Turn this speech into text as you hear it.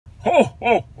Ho,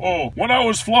 ho, ho! When I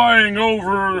was flying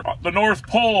over the North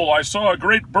Pole, I saw a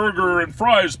great burger and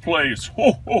fries place.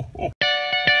 Ho, ho, ho!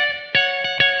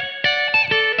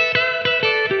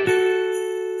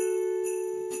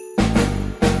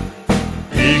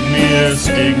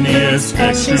 Igneous,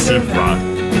 extrusive rock.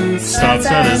 Starts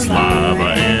out as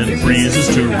lava and freezes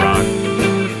to rock.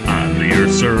 On the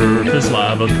Earth's surface,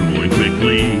 lava cooling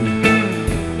quickly.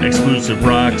 Exclusive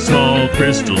rock, small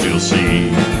crystals you'll see.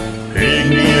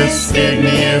 Igneous,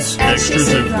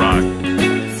 extrusive rock.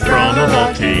 From a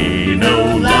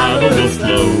volcano, lava will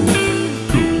flow,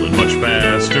 cooling much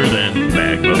faster than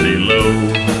magma below.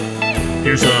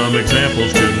 Here's some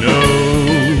examples to know.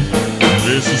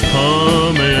 This is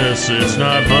pumice, it's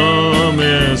not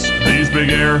humice. These big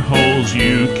air holes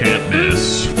you can't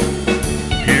miss.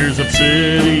 Here's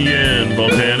obsidian,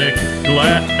 volcanic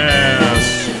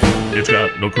glass. It's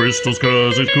got no crystals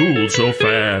cause it cooled so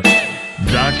fast.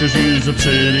 Doctors use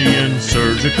obsidian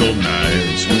surgical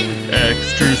knives.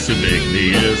 Extrusive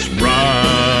igneous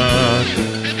rock.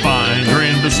 Fine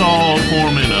grained basalt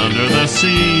forming under the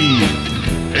sea.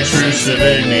 Extrusive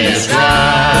igneous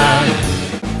rock.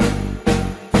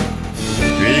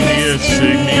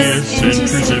 Igneous,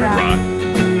 intrusive rock.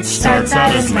 Starts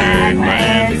out as magma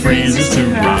and freezes to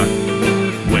rock.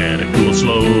 When it cools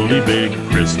slowly, big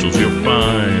crystals you'll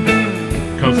find.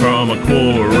 Comes from a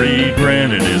quarry,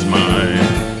 granite is mine.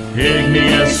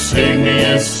 Igneous,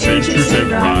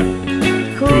 intrusive rock.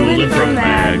 Cooling from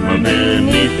magma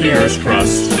beneath the Earth's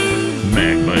crust.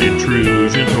 Magma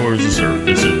intrusion towards the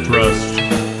surface and thrust.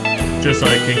 Just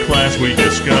like in class we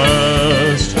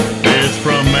discussed. It's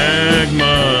from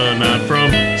magma, not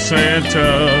from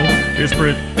Santa. It's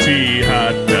pretty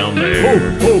hot down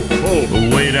there. Ho, ho,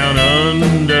 ho. Way down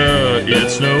under,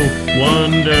 it's no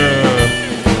wonder.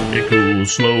 It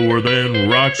cools slower than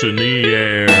rocks in the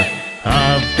air.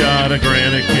 I've got a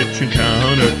granite kitchen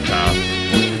countertop.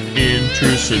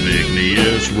 Intrusive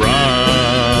igneous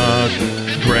rock.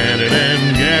 Granite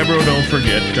and gabbro, don't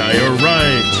forget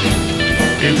diorite.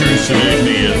 Intrusive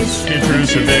igneous.